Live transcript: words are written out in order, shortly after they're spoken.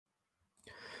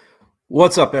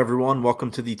What's up, everyone?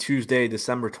 Welcome to the Tuesday,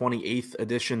 December 28th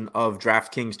edition of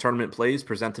DraftKings Tournament Plays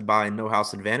presented by No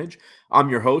House Advantage. I'm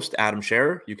your host, Adam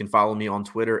Scherer. You can follow me on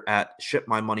Twitter at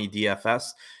ShipMyMoneyDFS.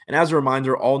 And as a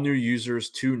reminder, all new users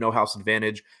to No House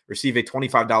Advantage receive a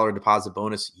 $25 deposit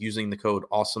bonus using the code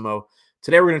Awesemo.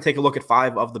 Today, we're going to take a look at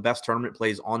 5 of the best tournament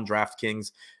plays on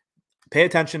DraftKings. Pay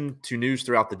attention to news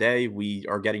throughout the day. We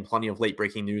are getting plenty of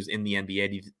late-breaking news in the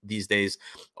NBA these days.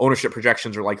 Ownership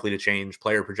projections are likely to change.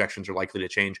 Player projections are likely to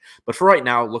change. But for right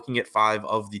now, looking at 5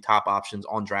 of the top options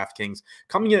on DraftKings,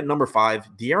 coming in at number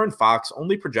 5, De'Aaron Fox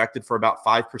only projected for about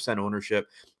 5% ownership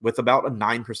with about a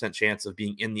 9% chance of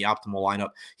being in the optimal lineup.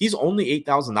 He's only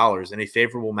 $8,000 in a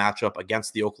favorable matchup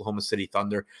against the Oklahoma City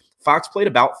Thunder. Fox played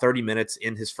about 30 minutes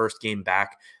in his first game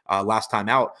back last time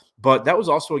out, but that was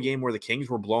also a game where the Kings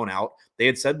were blown out. They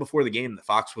had said before the game that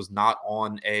Fox was not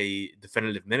on a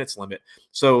definitive minutes limit.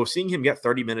 So seeing him get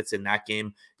 30 minutes in that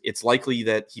game, it's likely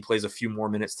that he plays a few more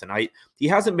minutes tonight. He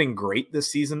hasn't been great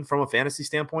this season from a fantasy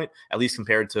standpoint, at least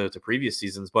compared to previous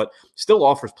seasons, but still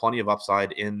offers plenty of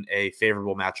upside in a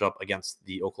favorable matchup against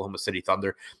the Oklahoma City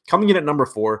Thunder. Coming in at number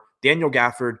 4, Daniel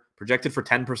Gafford, projected for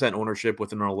 10% ownership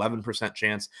with an 11%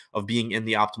 chance of being in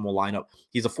the optimal lineup.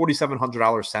 He's a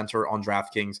 $4,700 center on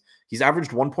DraftKings. He's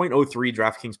averaged 1.03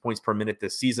 DraftKings points per minute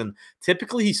this season.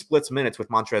 Typically, he splits minutes with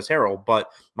Montrezl Harrell, but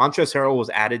Montrezl Harrell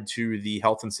was added to the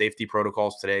health and safety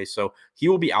protocols today, so he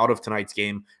will be out of tonight's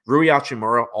game. Rui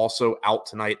Hachimura also out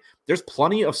tonight. There's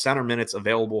plenty of center minutes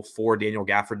available for Daniel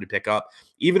Gafford to pick up.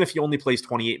 Even if he only plays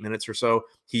 28 minutes or so,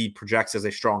 he projects as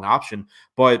a strong option,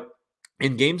 but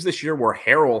in games this year where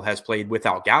Harrell has played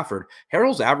without Gafford,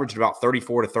 Harrell's averaged about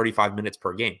 34 to 35 minutes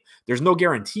per game. There's no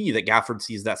guarantee that Gafford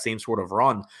sees that same sort of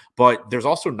run, but there's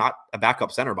also not a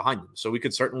backup center behind him. So we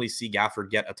could certainly see Gafford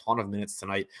get a ton of minutes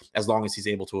tonight as long as he's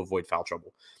able to avoid foul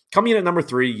trouble. Coming in at number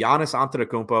 3, Giannis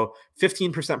Antetokounmpo,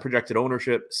 15% projected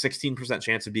ownership, 16%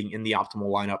 chance of being in the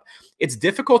optimal lineup. It's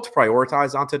difficult to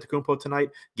prioritize Antetokounmpo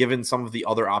tonight, given some of the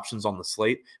other options on the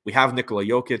slate. We have Nikola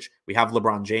Jokic, we have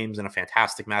LeBron James in a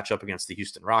fantastic matchup against the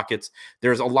Houston Rockets.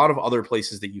 There's a lot of other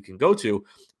places that you can go to,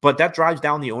 but that drives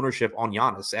down the ownership on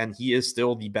Giannis, and he is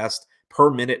still the best per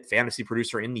minute fantasy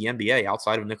producer in the NBA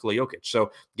outside of Nikola Jokic.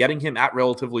 So getting him at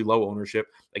relatively low ownership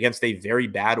against a very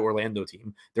bad Orlando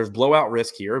team, there's blowout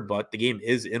risk here, but the game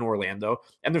is in Orlando.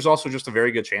 And there's also just a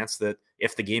very good chance that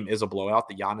if the game is a blowout,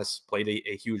 that Giannis played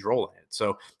a huge role in it.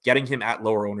 So getting him at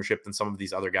lower ownership than some of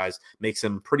these other guys makes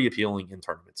him pretty appealing in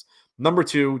tournaments. Number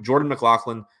 2, Jordan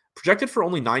McLaughlin, projected for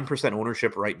only 9%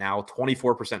 ownership right now,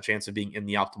 24% chance of being in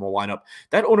the optimal lineup.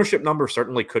 That ownership number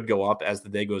certainly could go up as the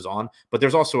day goes on, but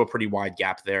there's also a pretty wide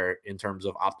gap there in terms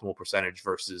of optimal percentage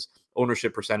versus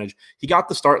ownership percentage. He got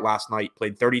the start last night,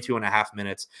 played 32 and a half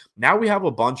minutes. Now we have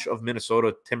a bunch of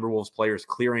Minnesota Timberwolves players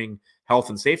clearing health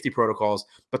and safety protocols,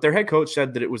 but their head coach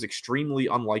said that it was extremely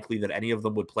unlikely that any of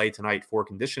them would play tonight for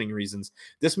conditioning reasons.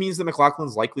 This means that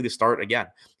McLaughlin's likely to start again.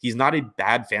 He's not a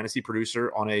bad fantasy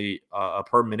producer on a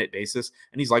per minute basis,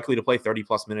 and he's likely to play 30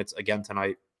 plus minutes again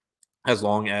tonight, as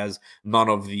long as none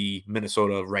of the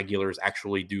Minnesota regulars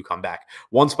actually do come back.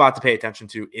 One spot to pay attention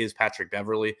to is Patrick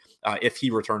Beverley. If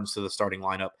he returns to the starting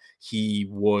lineup, he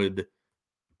would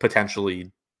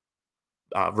potentially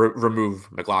remove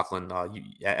McLaughlin,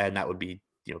 and that would be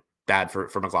bad for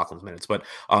McLaughlin's minutes. But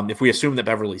if we assume that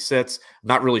Beverley sits,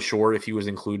 not really sure if he was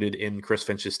included in Chris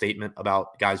Finch's statement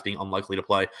about guys being unlikely to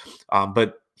play,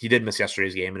 but he did miss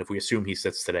yesterday's game, and if we assume he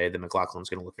sits today, then McLaughlin's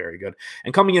going to look very good.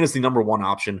 And coming in as the number 1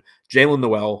 option, Jalen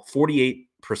Noel,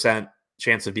 48%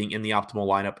 chance of being in the optimal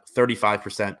lineup,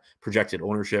 35% projected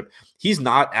ownership. He's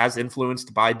not as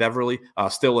influenced by Beverley.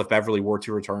 Still, if Beverley were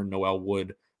to return, Noel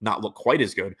would not look quite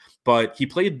as good, but he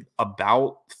played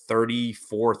about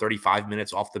 34, 35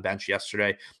 minutes off the bench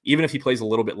yesterday. Even if he plays a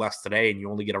little bit less today and you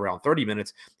only get around 30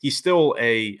 minutes, he's still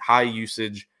a high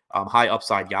usage, high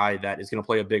upside guy that is going to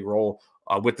play a big role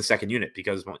with the second unit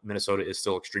because Minnesota is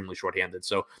still extremely shorthanded.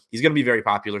 So he's going to be very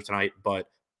popular tonight, but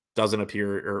doesn't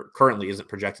appear or currently isn't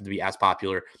projected to be as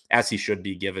popular as he should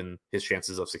be given his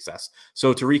chances of success.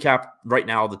 So to recap right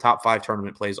now, the top 5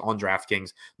 tournament plays on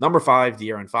DraftKings: number 5,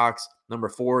 De'Aaron Fox; number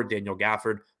 4, Daniel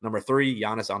Gafford; number 3,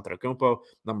 Giannis Antetokounmpo;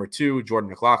 number 2, Jordan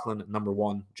McLaughlin; number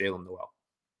 1, Jalen Noel.